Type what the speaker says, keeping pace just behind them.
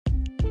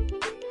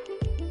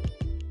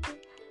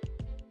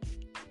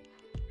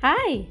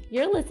Hi,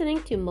 you're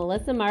listening to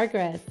Melissa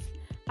Margaret.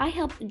 I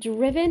help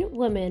driven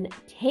women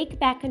take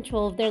back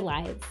control of their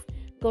lives,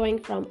 going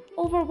from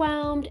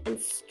overwhelmed and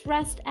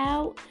stressed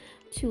out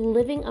to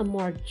living a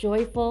more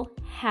joyful,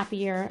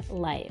 happier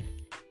life.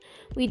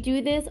 We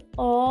do this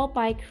all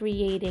by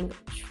creating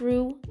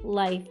true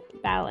life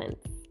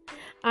balance.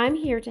 I'm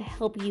here to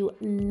help you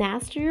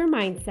master your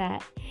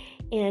mindset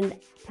and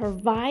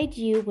provide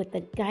you with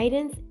the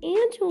guidance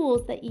and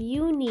tools that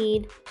you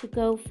need to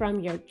go from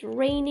your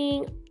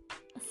draining,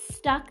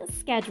 stuck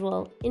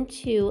schedule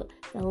into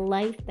the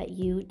life that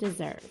you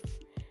deserve.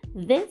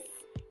 This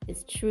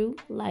is True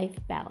Life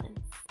Balance.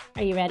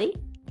 Are you ready?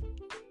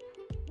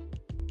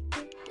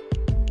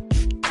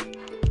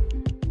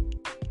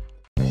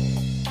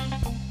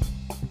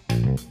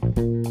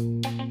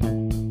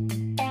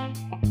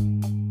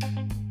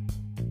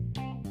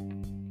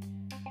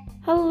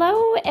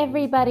 Hello,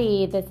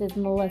 everybody. This is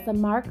Melissa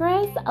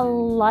Margaret.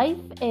 Life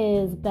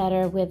is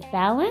Better with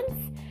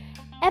Balance,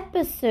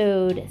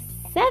 episode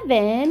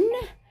 7,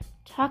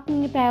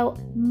 talking about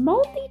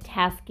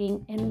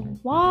multitasking and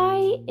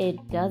why it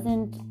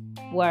doesn't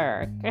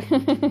work.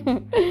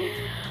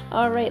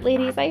 All right,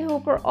 ladies, I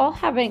hope we're all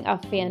having a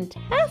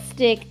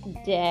fantastic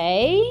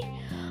day.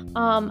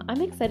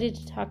 I'm excited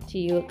to talk to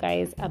you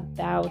guys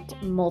about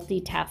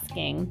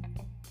multitasking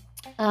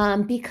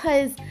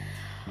because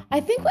I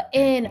think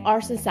in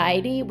our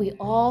society, we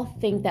all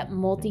think that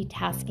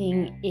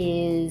multitasking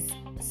is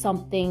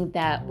something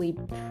that we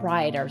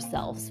pride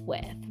ourselves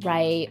with,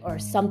 right? Or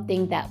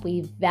something that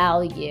we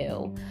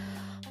value,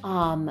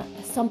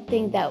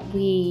 something that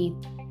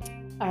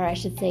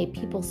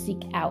people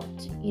seek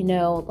out,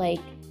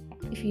 like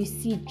if you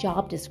see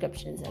job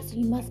descriptions as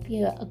you must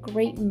be a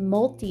great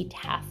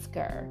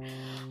multitasker.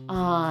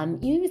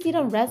 You even see it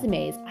on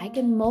resumes, I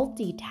can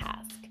multitask.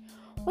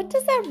 What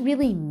does that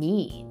really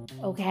mean?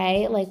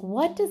 Okay, like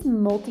what does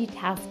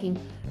multitasking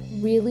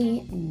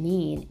really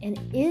mean? And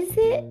is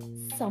it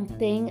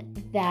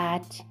something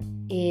that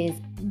is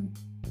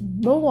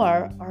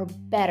more or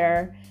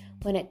better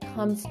when it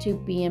comes to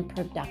being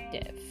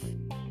productive?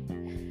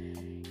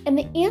 And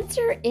the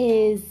answer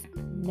is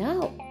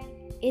no,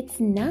 it's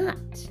not.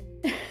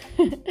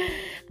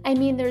 I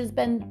mean, there's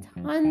been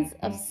tons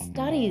of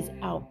studies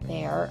out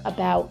there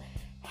about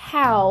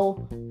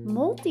how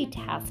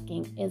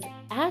multitasking is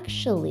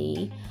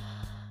actually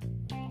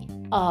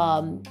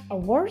a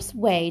worse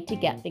way to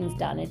get things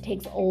done. It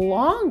takes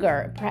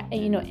longer,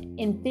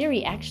 in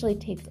theory, actually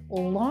takes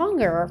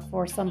longer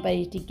for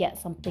somebody to get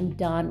something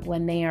done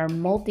when they are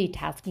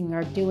multitasking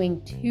or doing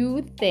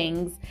two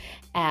things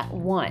at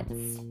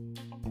once.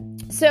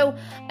 So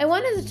I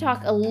wanted to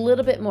talk a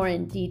little bit more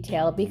in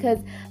detail because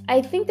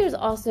I think there's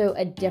also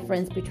a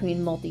difference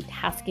between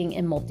multitasking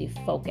and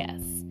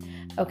multifocus.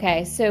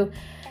 Okay, so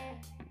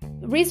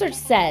research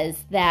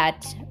says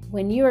that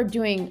when you are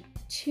doing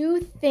two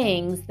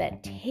things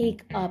that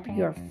take up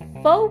your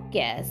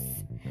focus,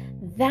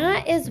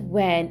 that is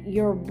when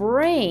your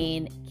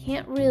brain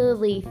can't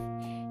really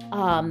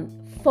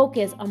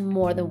focus on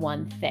more than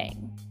one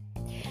thing.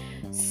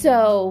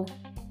 So,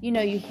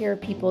 you hear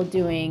people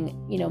doing,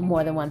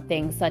 more than one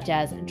thing, such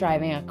as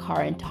driving a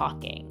car and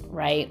talking,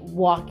 right?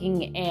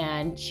 Walking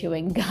and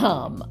chewing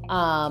gum,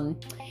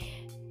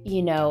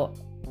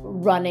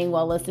 running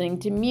while listening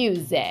to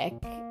music,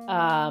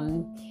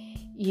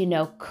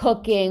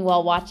 cooking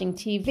while watching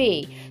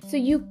TV. So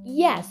you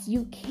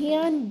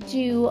can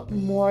do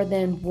more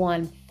than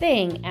one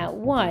thing at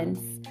once,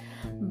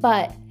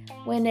 but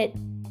when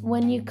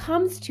it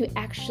comes to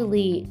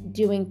actually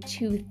doing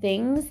two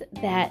things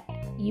that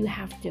you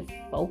have to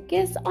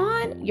focus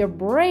on, your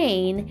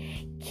brain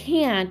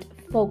can't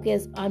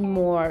focus on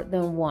more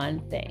than one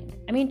thing.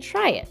 I mean,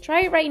 try it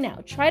right now.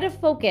 Try to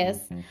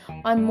focus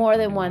on more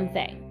than one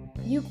thing.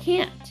 You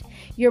can't.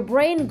 Your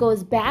brain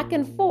goes back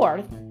and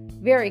forth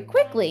very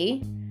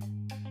quickly,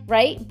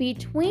 right,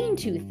 between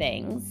two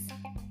things.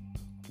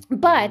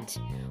 But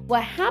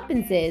what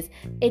happens is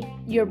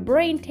your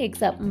brain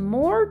takes up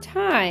more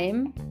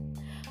time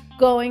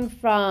going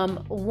from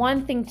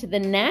one thing to the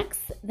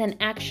next than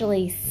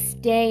actually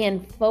staying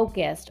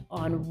focused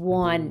on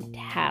one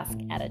task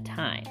at a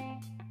time,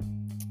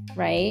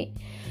 right?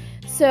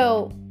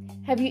 So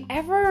have you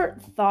ever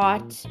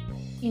thought,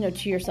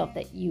 to yourself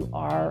that you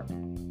are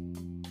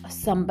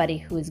somebody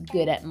who is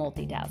good at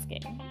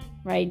multitasking,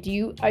 right?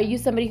 Are you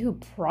somebody who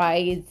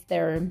prides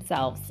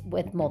themselves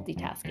with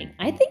multitasking?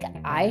 I think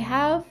I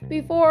have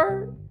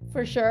before,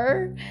 for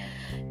sure.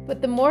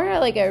 But the more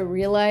I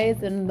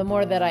realize and the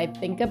more that I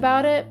think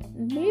about it,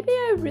 maybe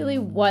I really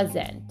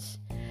wasn't.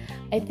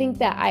 I think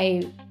that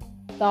I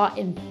thought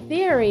in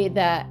theory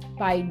that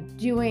by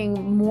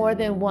doing more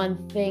than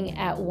one thing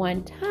at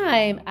one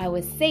time, I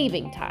was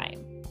saving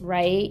time,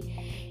 right?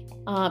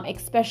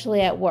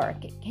 Especially at work.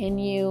 Can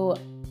you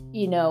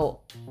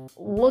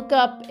look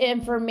up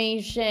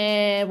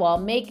information while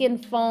making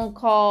phone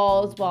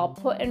calls, while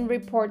putting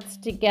reports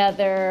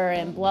together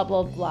and blah,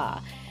 blah, blah.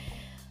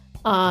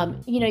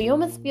 You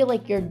almost feel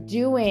like you're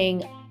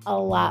doing a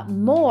lot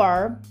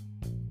more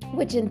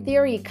which in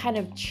theory kind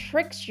of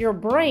tricks your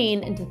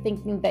brain into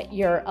thinking that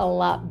you're a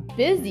lot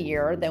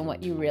busier than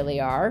what you really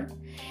are.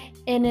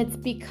 And it's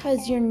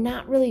because you're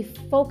not really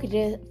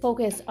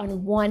focused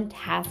on one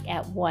task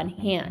at one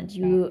hand.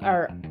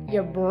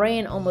 Your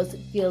brain almost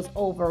feels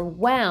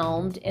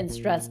overwhelmed and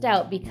stressed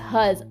out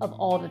because of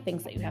all the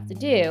things that you have to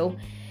do.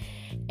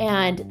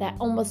 And that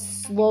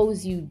almost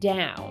slows you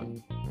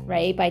down,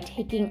 right? By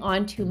taking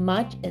on too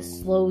much, it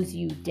slows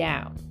you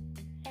down.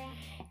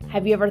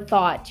 Have you ever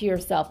thought to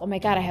yourself, oh my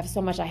God, I have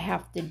so much I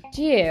have to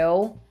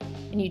do,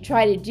 and you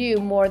try to do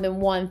more than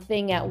one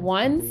thing at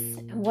once?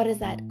 And what does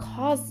that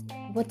cause?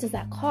 What does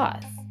that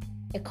cause?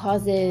 It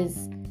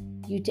causes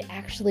you to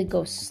actually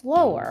go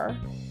slower,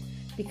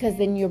 because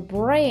then your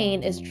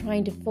brain is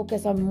trying to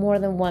focus on more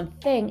than one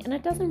thing, and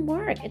it doesn't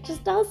work. It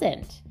just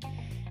doesn't.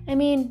 I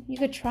mean, you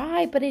could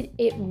try, but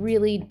it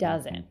really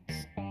doesn't.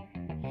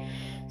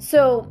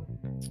 So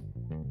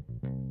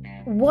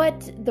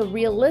what the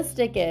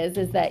realistic is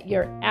that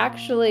you're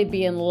actually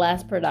being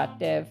less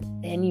productive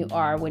than you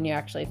are when you're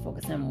actually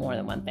focusing on more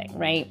than one thing,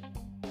 right?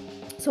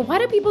 So why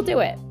do people do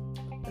it?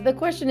 The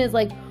question is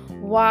like,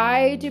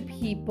 why do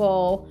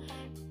people,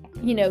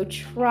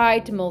 try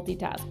to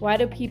multitask? Why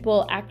do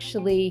people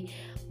actually,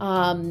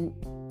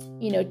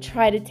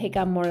 try to take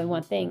on more than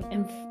one thing?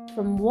 And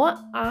from what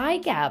I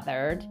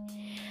gathered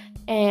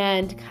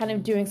and kind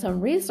of doing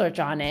some research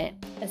on it,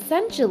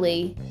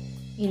 essentially,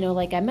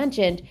 like I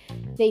mentioned,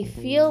 they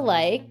feel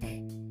like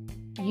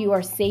you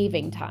are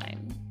saving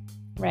time,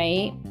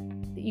 right?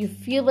 You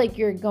feel like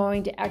you're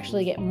going to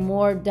actually get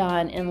more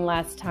done in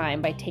less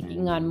time by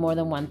taking on more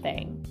than one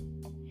thing.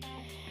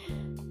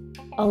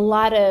 A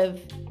lot of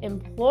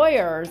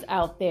employers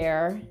out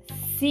there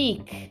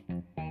seek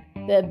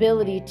the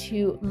ability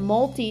to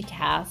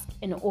multitask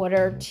in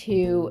order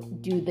to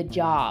do the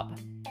job,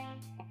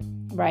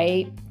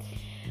 right?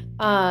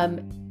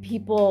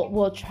 People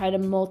will try to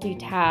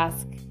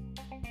multitask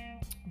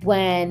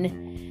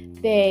when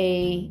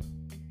they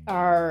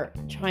are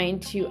trying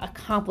to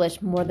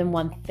accomplish more than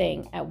one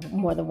thing at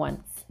more than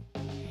once.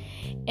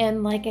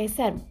 And like I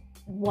said,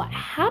 what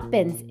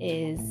happens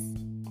is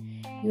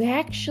you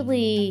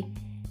actually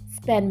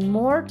spend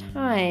more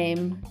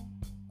time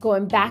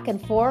going back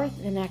and forth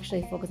and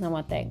actually focus on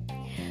one thing.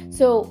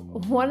 So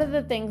one of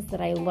the things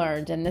that I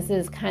learned, and this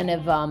is kind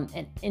of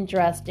an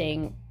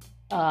interesting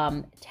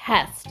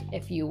test,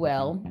 if you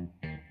will,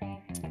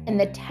 and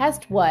the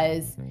test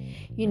was,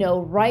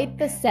 write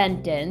the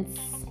sentence,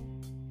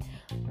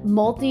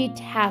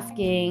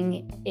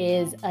 multitasking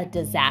is a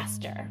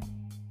disaster.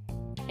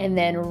 And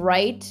then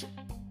write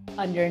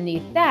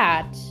underneath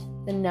that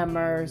the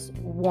numbers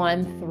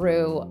 1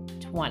 through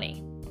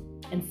 20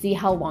 and see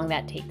how long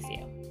that takes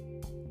you,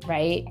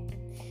 right?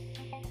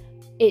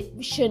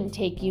 It shouldn't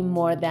take you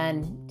more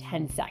than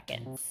 10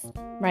 seconds,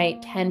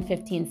 right? 10,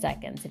 15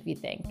 seconds if you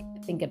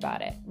think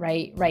about it,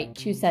 right? Write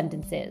 2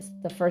 sentences.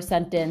 The first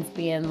sentence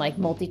being like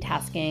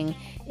multitasking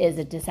is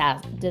a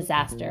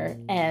disaster,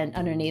 and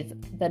underneath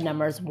the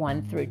numbers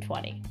 1 through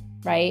 20,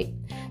 right?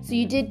 So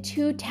you did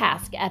 2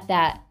 tasks at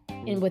that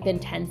within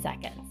 10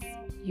 seconds.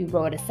 You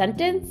wrote a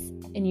sentence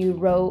and you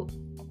wrote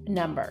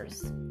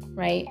numbers,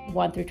 right?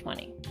 1 through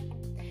 20.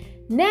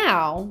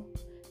 Now,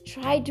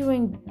 try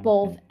doing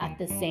both at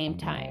the same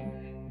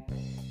time.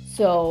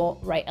 So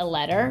write a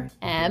letter,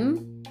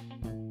 M,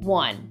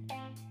 1,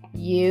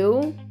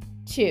 U,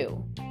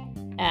 2,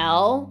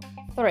 L,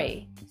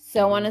 3,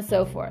 so on and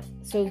so forth.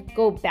 So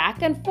go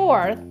back and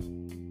forth,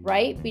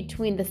 right,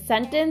 between the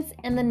sentence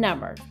and the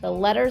numbers, the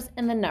letters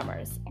and the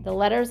numbers, the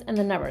letters and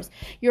the numbers.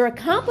 You're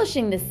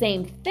accomplishing the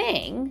same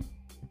thing,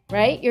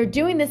 right? You're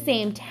doing the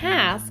same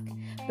task,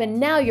 but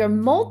now you're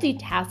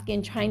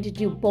multitasking, trying to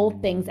do both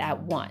things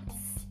at once.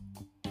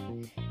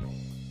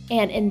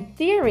 And in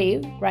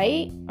theory,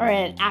 right, or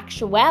in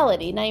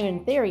actuality, not even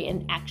in theory,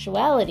 in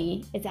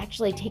actuality, it's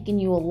actually taking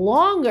you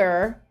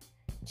longer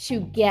to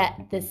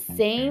get the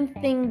same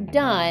thing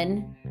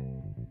done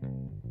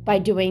by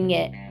doing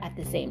it at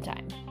the same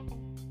time.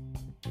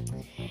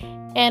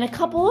 And a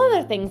couple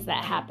other things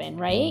that happen,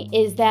 right,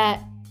 is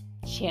that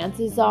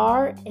chances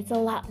are it's a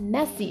lot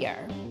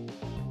messier,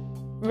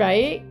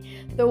 right?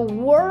 The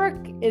work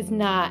is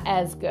not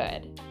as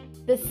good.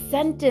 The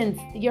sentence,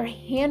 your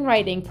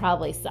handwriting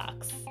probably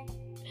sucks,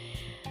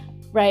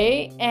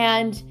 right?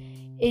 And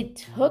it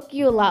took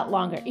you a lot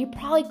longer. It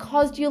probably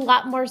caused you a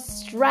lot more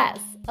stress,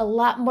 a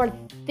lot more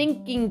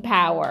thinking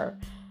power,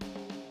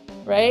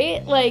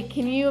 right? Like,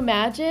 can you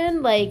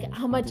imagine like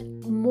how much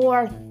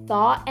more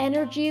thought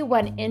energy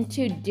went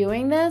into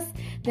doing this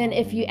than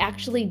if you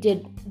actually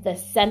did the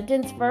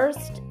sentence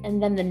first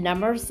and then the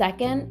number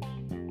second?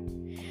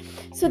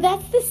 So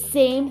that's the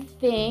same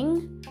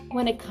thing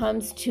when it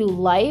comes to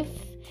life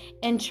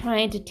and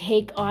trying to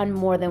take on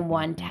more than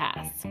one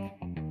task.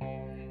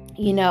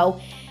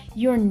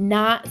 You're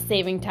not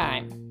saving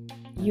time.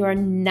 You're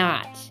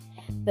not.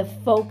 The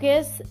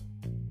focus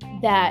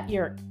that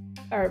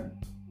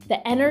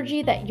the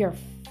energy that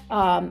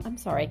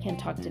I can't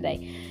talk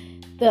today.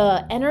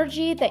 The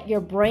energy that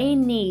your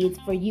brain needs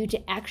for you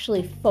to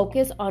actually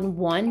focus on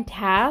one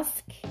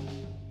task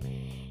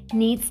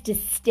needs to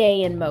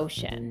stay in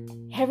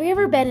motion. Have you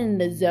ever been in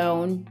the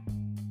zone?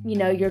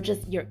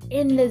 You're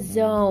in the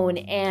zone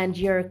and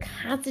you're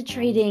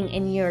concentrating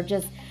and you're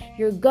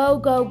go,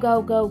 go,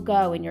 go, go,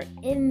 go, and you're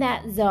in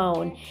that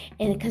zone.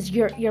 And because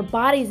your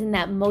body's in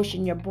that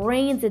motion, your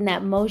brain's in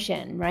that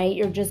motion, right?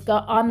 You're just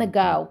on the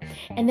go.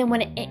 And then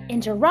when it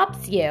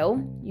interrupts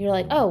you, you're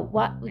like, oh,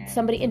 what?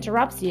 Somebody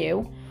interrupts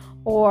you,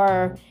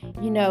 or,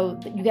 you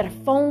get a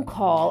phone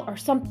call or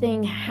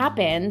something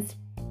happens,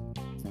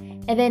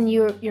 and then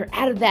you're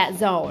out of that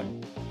zone.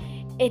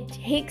 It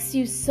takes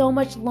you so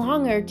much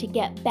longer to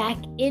get back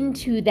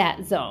into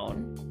that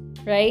zone,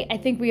 right? I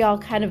think we all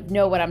kind of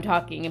know what I'm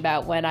talking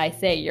about when I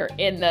say you're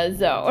in the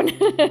zone.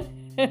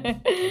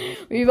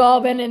 We've all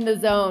been in the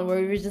zone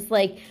where we're just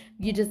like,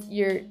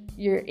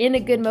 you're in a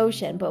good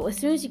motion, but as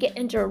soon as you get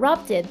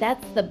interrupted,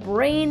 that's the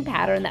brain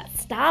pattern that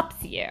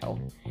stops you.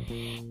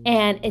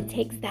 And it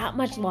takes that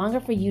much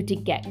longer for you to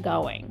get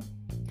going.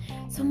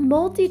 So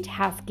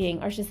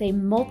multitasking, or I should say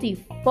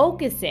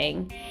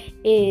multi-focusing,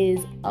 is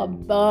a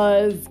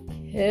buzzkill.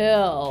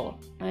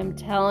 I'm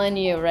telling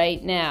you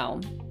right now.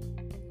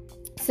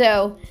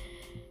 So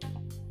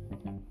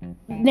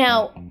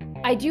now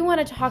I do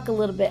want to talk a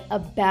little bit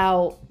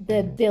about the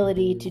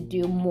ability to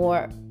do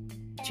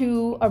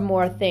two or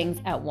more things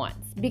at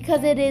once,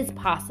 because it is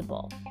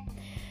possible.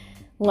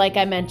 Like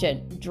I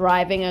mentioned,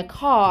 driving a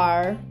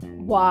car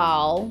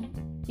while,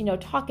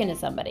 talking to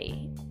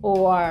somebody,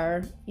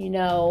 or,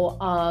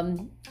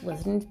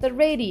 listening to the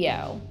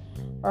radio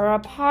or a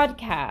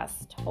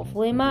podcast,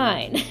 hopefully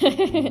mine.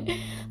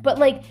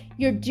 But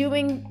you're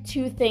doing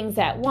two things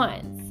at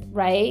once,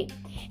 right?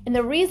 And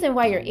the reason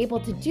why you're able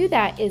to do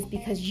that is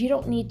because you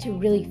don't need to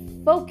really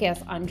focus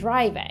on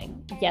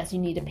driving. Yes, you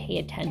need to pay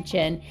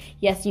attention.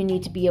 Yes, you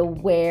need to be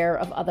aware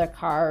of other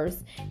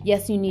cars.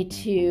 Yes, you need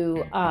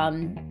to,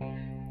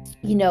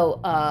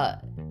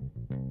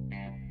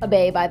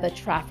 obey by the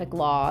traffic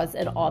laws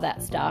and all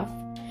that stuff.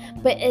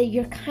 But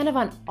you're kind of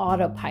on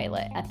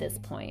autopilot at this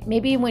point.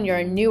 Maybe when you're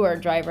a newer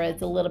driver,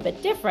 it's a little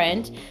bit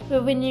different.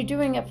 But when you're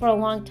doing it for a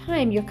long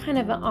time, you're kind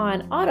of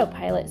on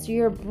autopilot. So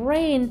your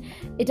brain,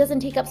 it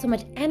doesn't take up so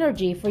much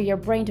energy for your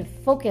brain to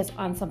focus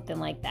on something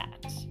like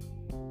that,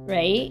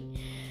 right?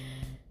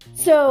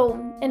 So,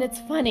 and it's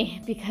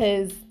funny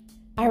because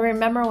I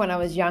remember when I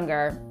was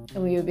younger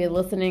and we would be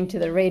listening to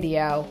the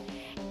radio,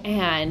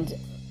 and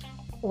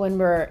when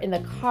we're in the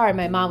car,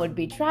 my mom would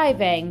be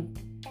driving,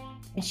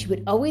 and she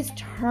would always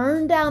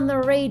turn down the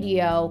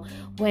radio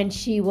when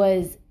she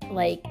was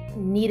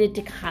needed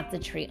to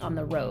concentrate on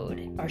the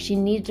road, or she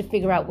needed to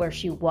figure out where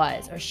she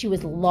was, or she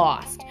was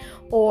lost,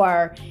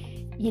 or,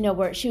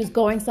 where she was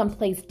going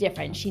someplace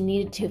different. She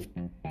needed to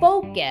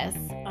focus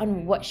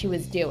on what she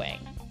was doing.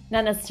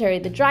 Not necessarily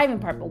the driving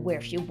part, but where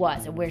she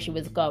was and where she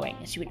was going.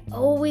 And she would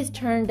always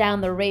turn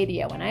down the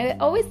radio. And I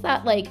always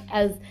thought,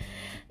 as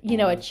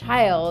a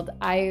child,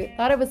 I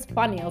thought it was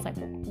funny. I was like,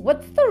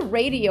 what's the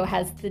radio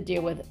has to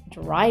do with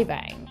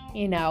driving,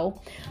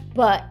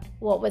 But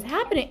what was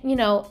happening,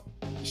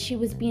 she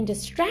was being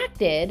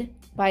distracted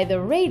by the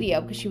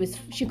radio because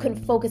she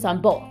couldn't focus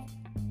on both.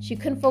 She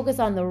couldn't focus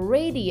on the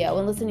radio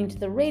and listening to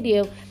the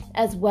radio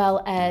as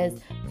well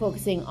as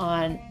focusing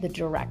on the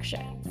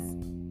directions,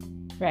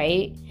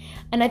 right?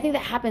 And I think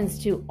that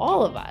happens to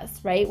all of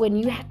us, right? When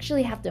you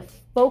actually have to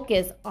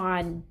focus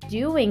on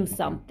doing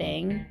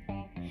something,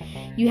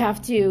 you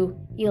have to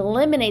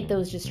eliminate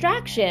those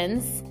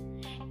distractions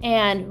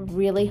and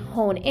really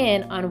hone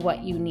in on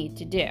what you need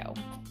to do.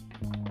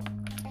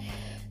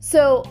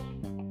 So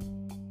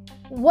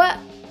what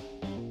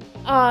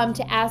I want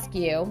to ask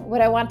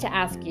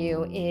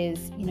you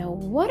is,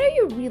 what are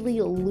you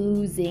really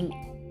losing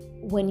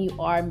when you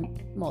are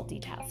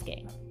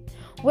multitasking?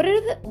 What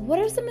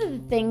are some of the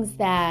things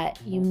that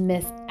you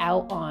miss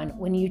out on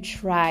when you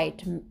try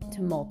to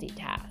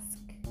multitask?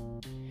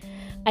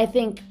 I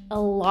think a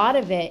lot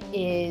of it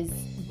is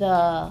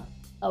the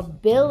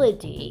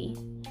ability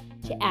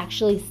to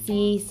actually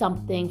see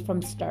something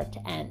from start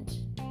to end.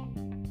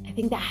 I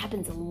think that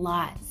happens a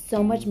lot,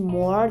 so much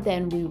more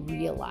than we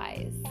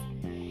realize.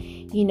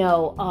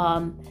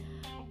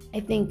 I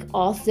think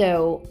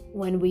also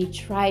when we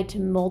try to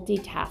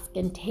multitask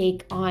and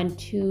take on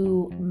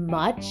too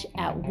much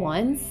at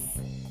once,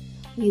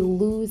 we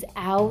lose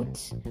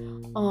out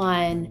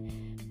on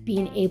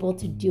being able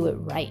to do it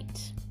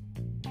right.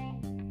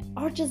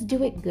 Or just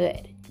do it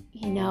good,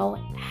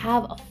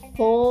 have a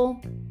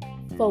full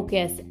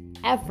focus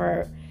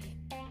effort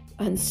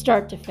on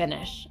start to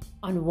finish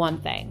on one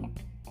thing,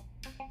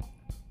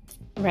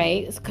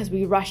 right? It's because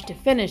we rush to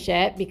finish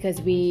it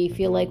because we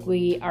feel like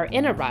we are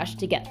in a rush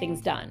to get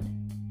things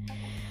done.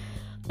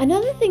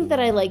 Another thing that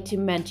I like to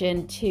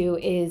mention too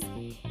is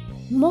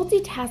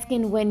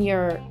multitasking when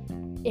you're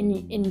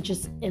in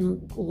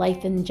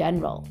life in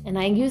general. And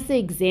I use the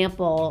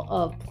example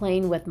of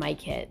playing with my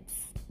kids.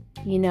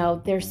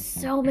 There's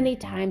so many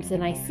times,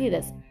 and I see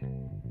this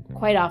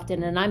quite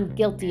often, and I'm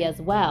guilty as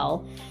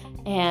well.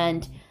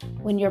 And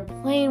when you're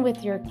playing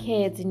with your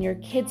kids and your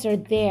kids are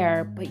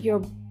there, but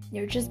you're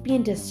just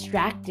being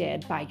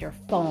distracted by your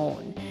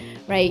phone,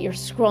 right? You're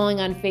scrolling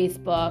on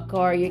Facebook,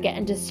 or you're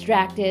getting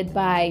distracted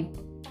by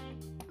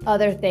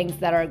other things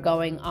that are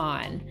going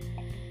on.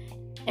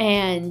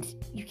 And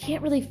you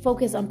can't really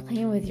focus on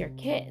playing with your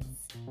kids.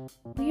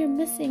 Well, you're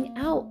missing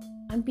out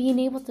on being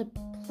able to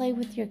play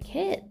with your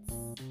kids.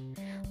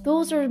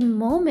 Those are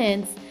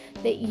moments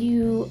that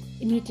you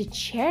need to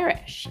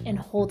cherish and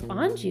hold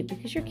on to,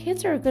 because your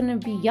kids are going to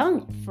be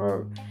young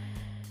for,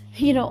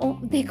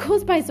 it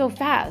goes by so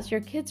fast. Your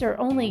kids are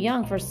only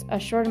young for a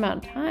short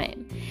amount of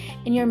time,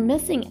 and you're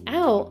missing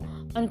out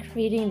on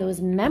creating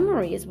those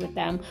memories with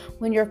them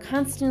when you're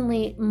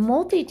constantly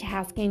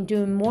multitasking,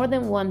 doing more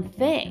than one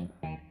thing,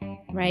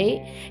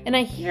 right? And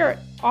I hear it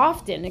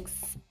often,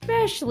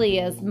 especially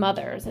as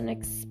mothers and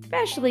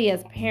especially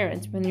as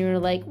parents, when you're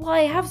like, well,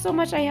 I have so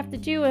much I have to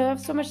do. I have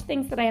so much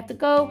things that I have to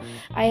go.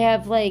 I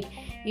have the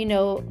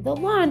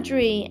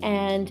laundry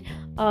and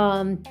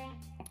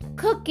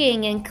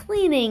cooking and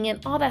cleaning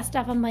and all that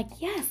stuff. I'm like,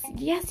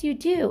 yes, you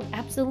do.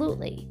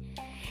 Absolutely.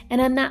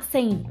 And I'm not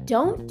saying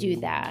don't do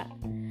that,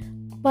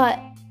 but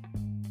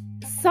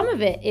some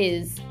of it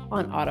is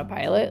on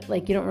autopilot.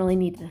 Like, you don't really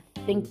need to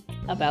think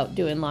about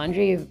doing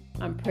laundry.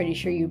 I'm pretty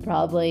sure you've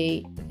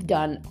probably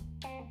done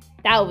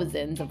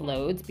thousands of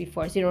loads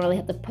before, so you don't really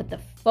have to put the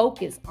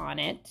focus on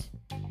it.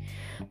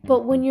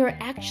 But when you're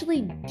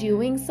actually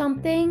doing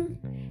something,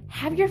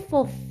 have your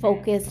full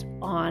focus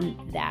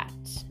on that.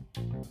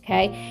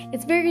 Okay?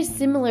 It's very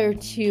similar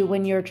to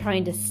when you're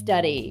trying to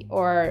study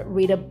or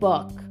read a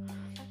book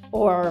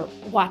or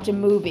watch a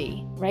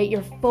movie, right?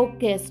 You're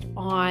focused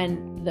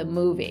on the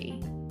movie.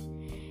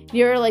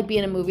 You're like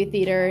being in a movie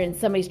theater and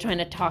somebody's trying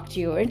to talk to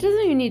you, or it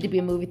doesn't even need to be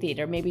a movie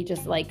theater. Maybe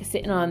just like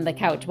sitting on the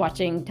couch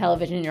watching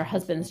television and your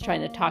husband's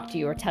trying to talk to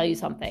you or tell you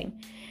something.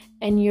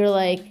 And you're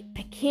like,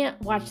 I can't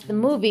watch the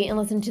movie and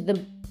listen to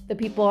the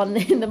people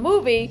in the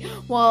movie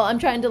while I'm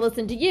trying to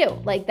listen to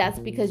you. Like, that's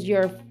because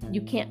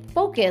you can't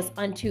focus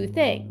on two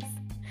things.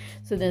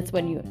 So that's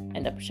when you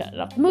end up shutting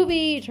off the movie,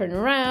 you turn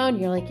around,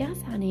 you're like, yes,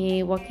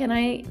 honey, what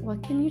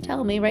can you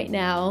tell me right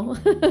now?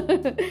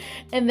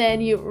 And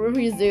then you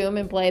resume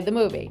and play the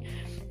movie,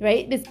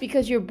 right? It's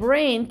because your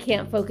brain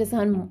can't focus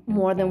on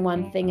more than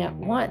one thing at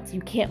once.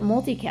 You can't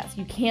multicast.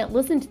 You can't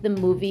listen to the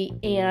movie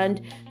and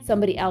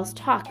somebody else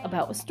talk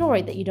about a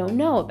story that you don't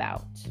know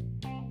about.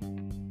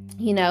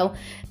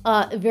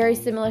 A very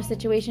similar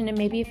situation. And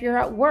maybe if you're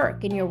at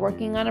work and you're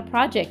working on a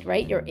project,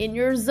 right? You're in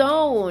your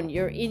zone,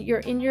 you're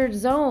in your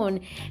zone.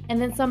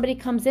 And then somebody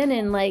comes in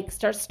and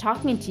starts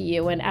talking to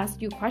you and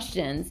asks you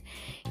questions.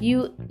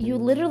 You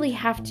literally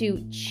have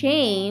to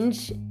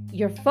change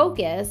your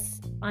focus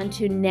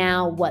onto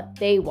now what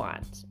they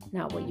want,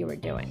 not what you were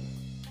doing.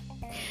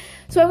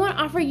 So I want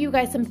to offer you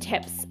guys some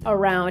tips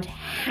around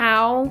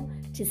how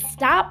to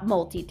stop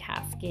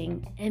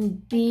multitasking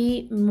and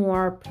be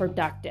more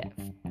productive.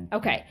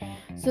 Okay,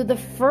 so the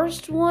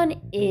first one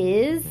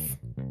is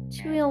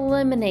to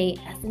eliminate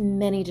as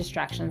many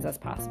distractions as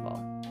possible.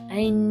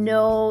 I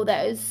know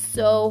that is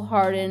so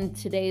hard in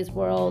today's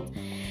world,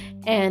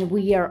 and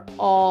we are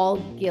all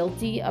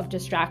guilty of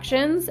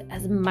distractions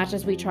as much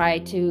as we try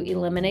to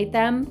eliminate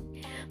them.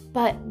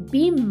 But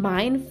be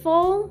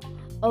mindful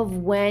of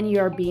when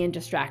you're being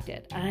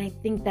distracted. And I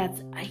think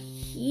that's a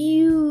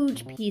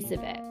huge piece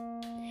of it,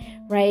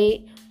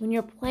 right? When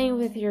you're playing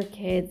with your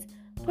kids,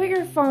 put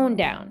your phone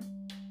down.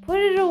 Put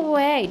it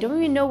away. Don't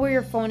even know where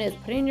your phone is.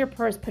 Put it in your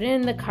purse. Put it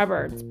in the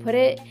cupboards. Put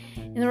it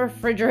in the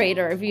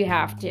refrigerator if you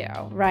have to,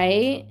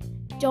 right?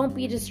 Don't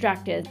be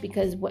distracted,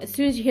 because as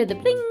soon as you hear the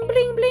bling,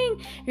 bling,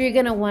 bling, you're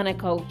going to want to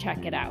go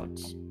check it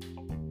out.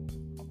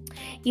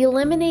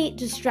 Eliminate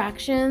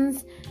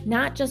distractions,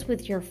 not just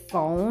with your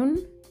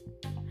phone,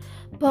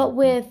 but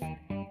with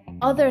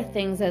other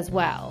things as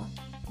well.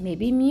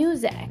 Maybe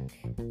music.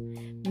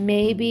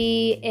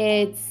 Maybe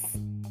it's,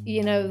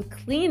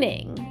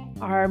 cleaning.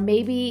 Or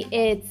maybe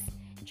it's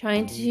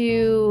trying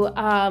to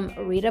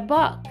read a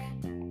book.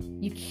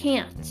 You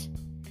can't.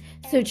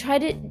 So try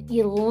to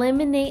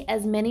eliminate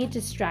as many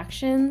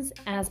distractions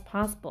as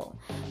possible.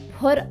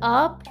 Put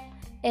up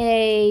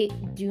a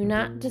do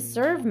not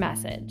disturb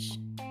message.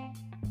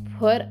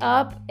 Put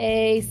up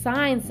a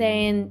sign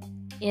saying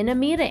in a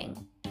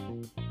meeting.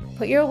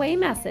 Put your away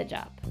message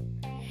up.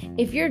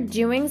 If you're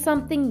doing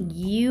something,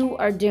 you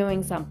are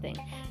doing something.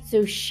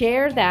 So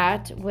share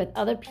that with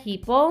other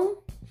people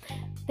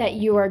that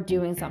you are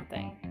doing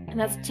something. And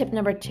that's tip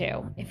number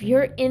 2. If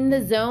you're in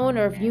the zone,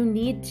 or if you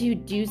need to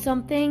do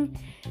something,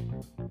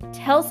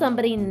 tell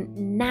somebody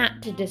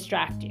not to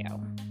distract you.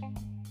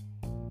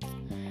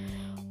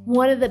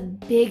 One of the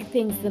big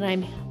things that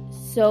I'm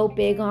so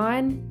big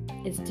on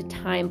is to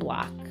time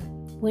block.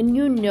 When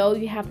you know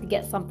you have to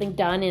get something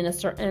done in a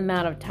certain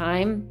amount of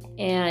time,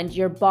 and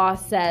your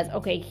boss says,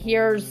 okay,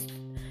 here's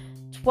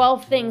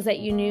 12 things that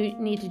you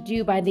need to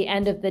do by the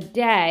end of the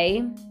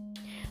day,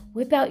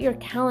 whip out your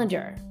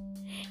calendar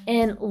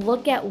and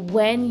look at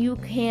when you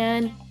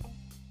can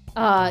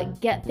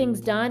get things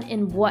done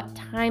and what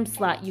time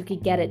slot you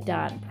could get it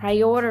done.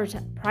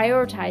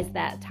 Prioritize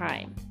that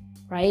time,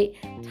 right?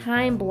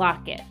 Time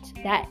block it.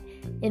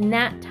 In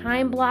that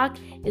time block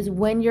is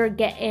when you're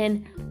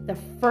getting the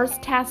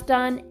first task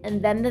done,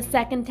 and then the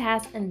second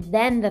task, and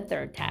then the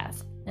third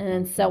task, and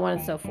then so on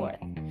and so forth.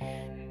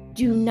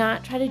 Do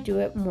not try to do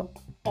it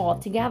all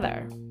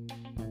together.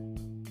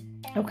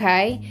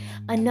 Okay?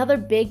 Another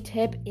big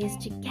tip is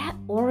to get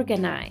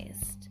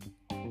organized.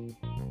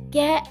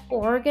 Get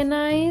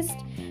organized,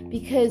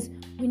 because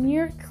when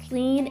you're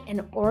clean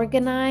and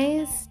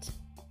organized,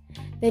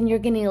 then you're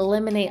going to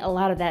eliminate a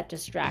lot of that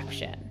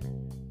distraction.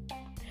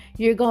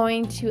 You're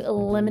going to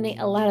eliminate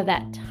a lot of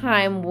that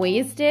time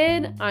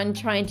wasted on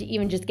trying to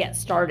even just get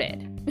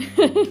started.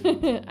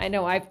 I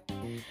know I've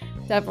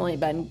definitely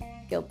been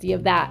guilty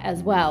of that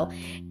as well.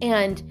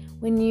 And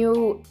when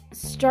you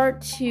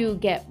start to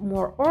get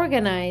more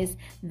organized,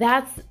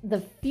 that's the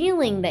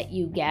feeling that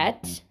you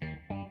get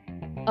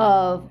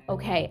of,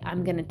 okay,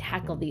 I'm going to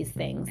tackle these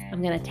things.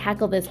 I'm going to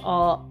tackle this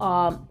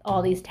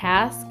all these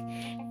tasks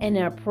in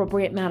an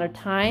appropriate amount of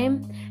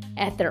time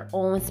at their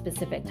own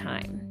specific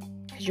time.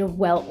 Because you're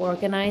well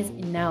organized,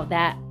 and now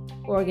that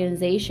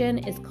organization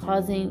is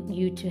causing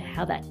you to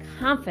have that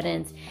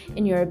confidence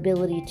in your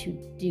ability to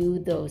do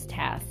those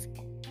tasks.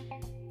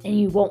 And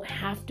you won't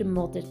have to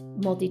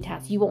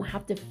multitask. You won't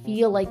have to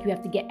feel like you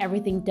have to get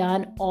everything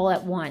done all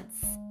at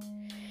once,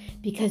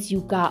 because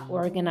you got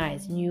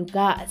organized and you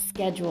got a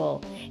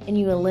schedule and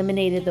you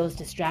eliminated those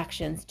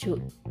distractions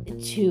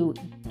to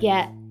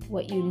get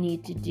what you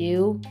need to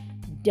do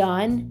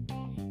done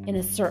in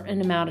a certain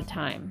amount of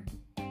time.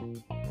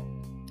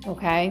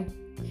 Okay?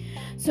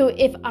 So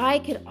if I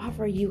could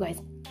offer you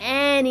guys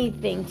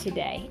anything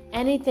today,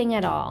 anything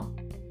at all,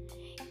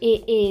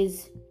 it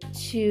is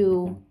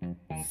to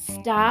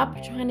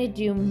stop trying to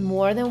do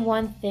more than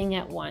one thing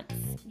at once.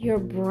 Your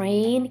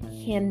brain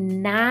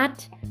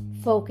cannot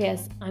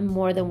focus on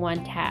more than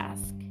one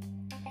task.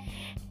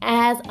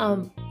 As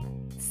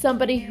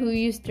somebody who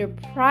used to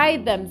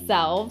pride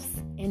themselves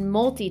in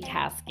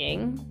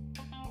multitasking,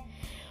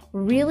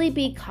 really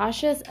be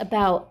cautious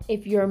about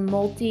if you're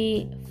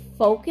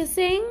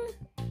multi-focusing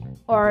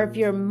or if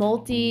you're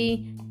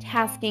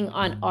multitasking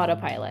on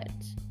autopilot,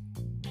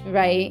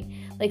 right?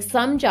 Like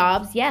some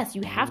jobs, yes,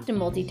 you have to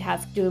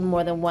multitask doing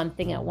more than one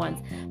thing at once.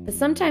 But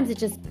sometimes it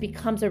just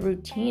becomes a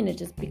routine. It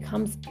just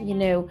becomes,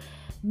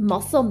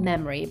 muscle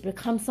memory. It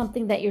becomes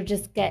something that you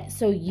just get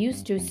so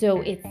used to.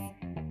 So it's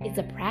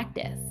a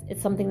practice. It's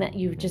something that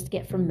you just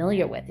get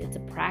familiar with. It's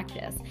a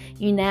practice.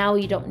 You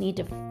don't need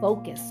to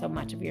focus so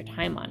much of your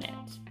time on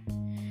it.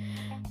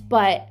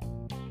 But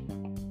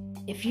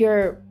if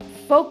you're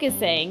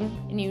focusing,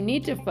 and you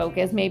need to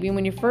focus maybe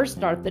when you first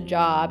start the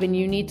job, and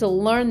you need to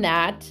learn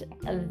that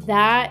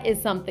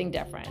is something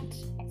different.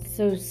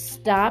 So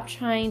stop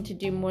trying to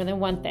do more than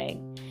one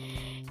thing.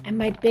 And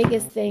my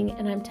biggest thing,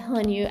 and I'm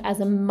telling you,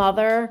 as a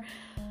mother,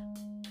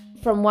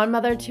 from one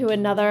mother to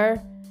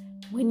another,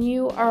 when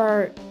you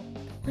are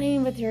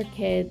playing with your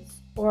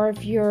kids, or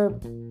if you're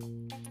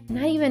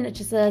not even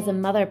just as a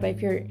mother, but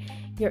if you're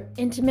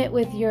intimate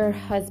with your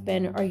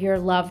husband or your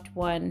loved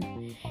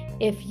one,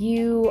 if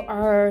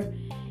you're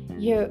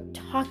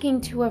talking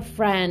to a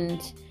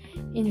friend,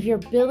 and if you're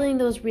building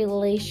those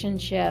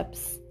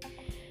relationships,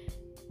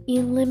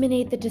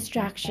 eliminate the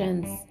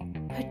distractions.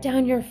 Put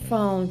down your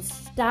phone.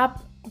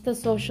 Stop the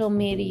social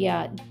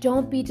media.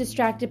 Don't be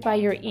distracted by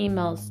your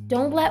emails.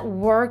 Don't let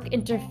work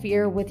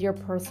interfere with your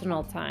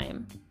personal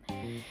time.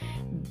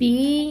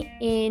 Be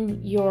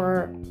in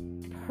your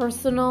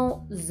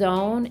personal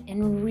zone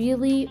and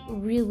really,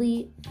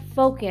 really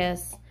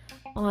focus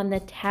on the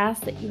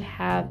task that you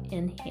have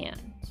in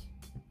hand.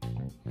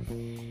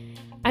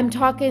 I'm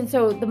talking,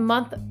 so the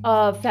month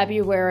of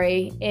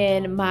February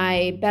in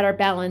my Better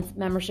Balance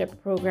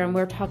membership program,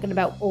 we're talking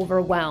about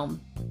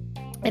overwhelm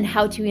and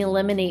how to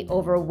eliminate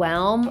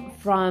overwhelm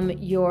from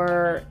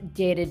your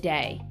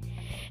day-to-day.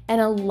 And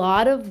a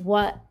lot of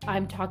what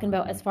I'm talking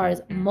about as far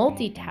as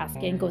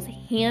multitasking goes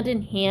hand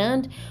in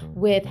hand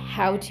with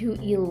how to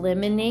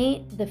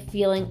eliminate the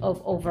feeling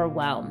of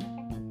overwhelm.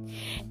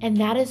 And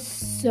that is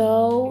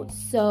so,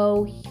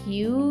 so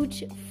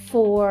huge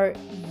for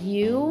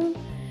you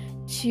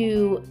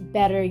to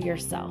better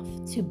yourself,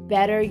 to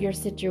better your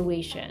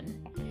situation.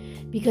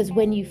 Because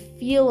when you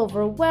feel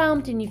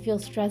overwhelmed and you feel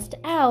stressed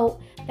out,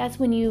 that's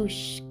when you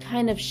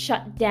kind of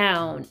shut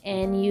down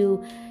and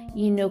you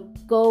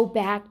go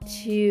back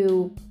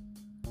to,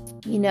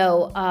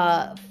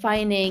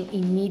 finding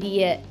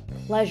immediate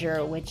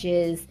pleasure, which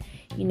is,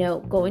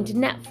 going to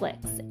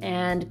Netflix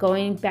and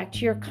going back to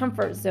your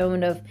comfort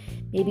zone of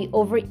maybe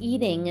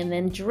overeating and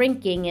then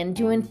drinking and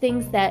doing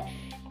things that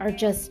are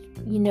just,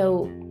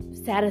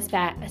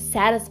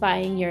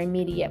 satisfying your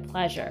immediate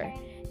pleasure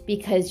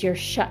because you're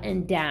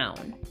shutting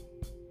down.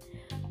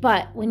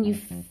 But when you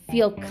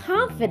feel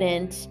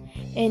confident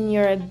in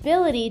your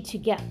ability to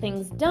get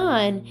things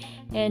done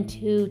and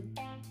to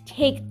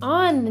take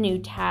on the new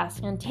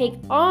task and take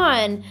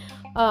on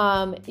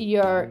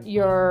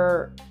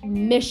your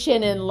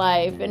mission in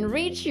life and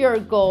reach your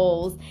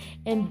goals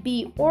and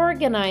be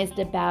organized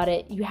about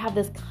it, you have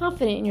this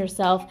confidence in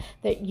yourself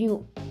that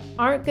you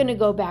aren't going to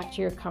go back to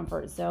your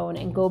comfort zone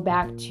and go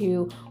back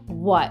to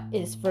what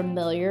is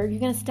familiar. You're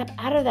going to step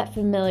out of that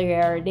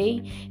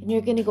familiarity and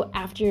you're going to go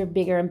after your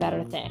bigger and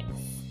better things.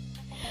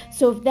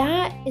 So if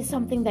that is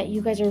something that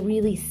you guys are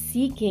really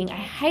seeking, I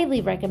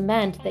highly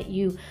recommend that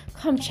you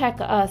come check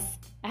us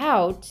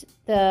out,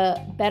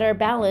 the Better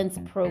Balance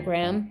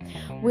program,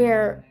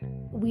 where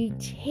we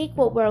take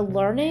what we're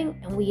learning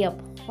and we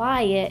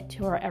apply it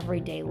to our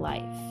everyday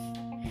life.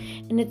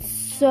 And it's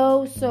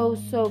so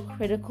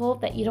critical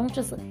that you don't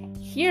just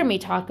hear me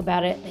talk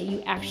about it, that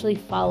you actually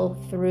follow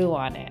through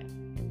on it.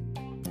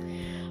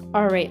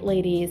 All right,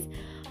 ladies,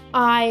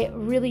 I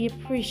really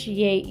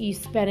appreciate you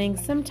spending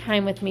some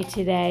time with me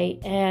today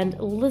and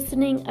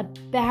listening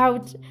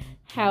about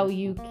how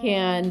you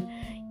can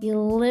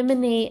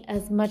eliminate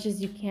as much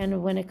as you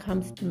can when it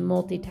comes to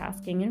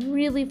multitasking and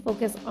really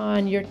focus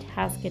on your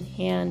task at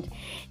hand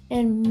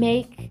and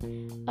make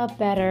a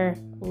better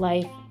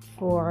life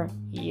for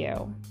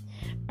you.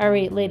 All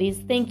right, ladies,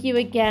 thank you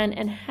again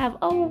and have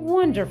a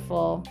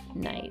wonderful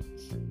night.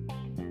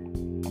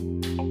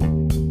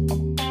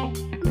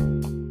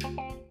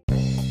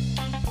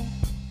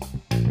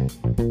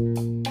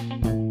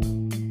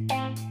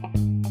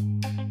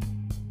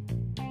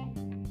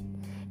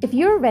 If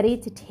you're ready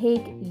to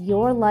take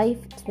your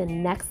life to the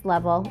next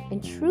level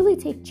and truly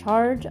take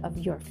charge of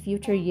your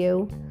future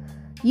you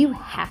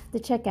have to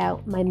check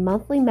out my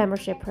monthly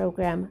membership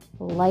program,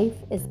 Life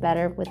is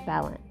Better with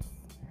Balance.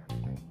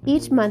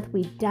 Each month,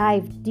 we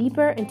dive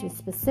deeper into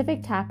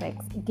specific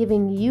topics,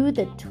 giving you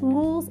the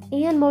tools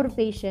and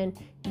motivation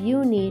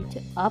you need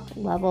to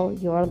up-level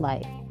your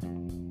life.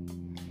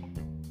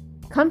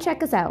 Come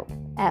check us out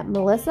at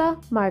Melissa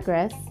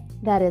Margres,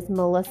 that is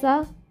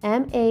Melissa,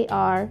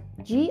 MARGRES.com,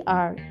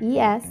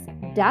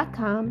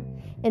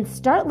 and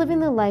start living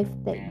the life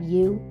that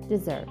you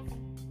deserve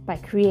by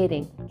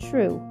creating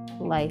true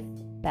life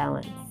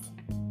balance.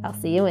 I'll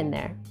see you in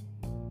there.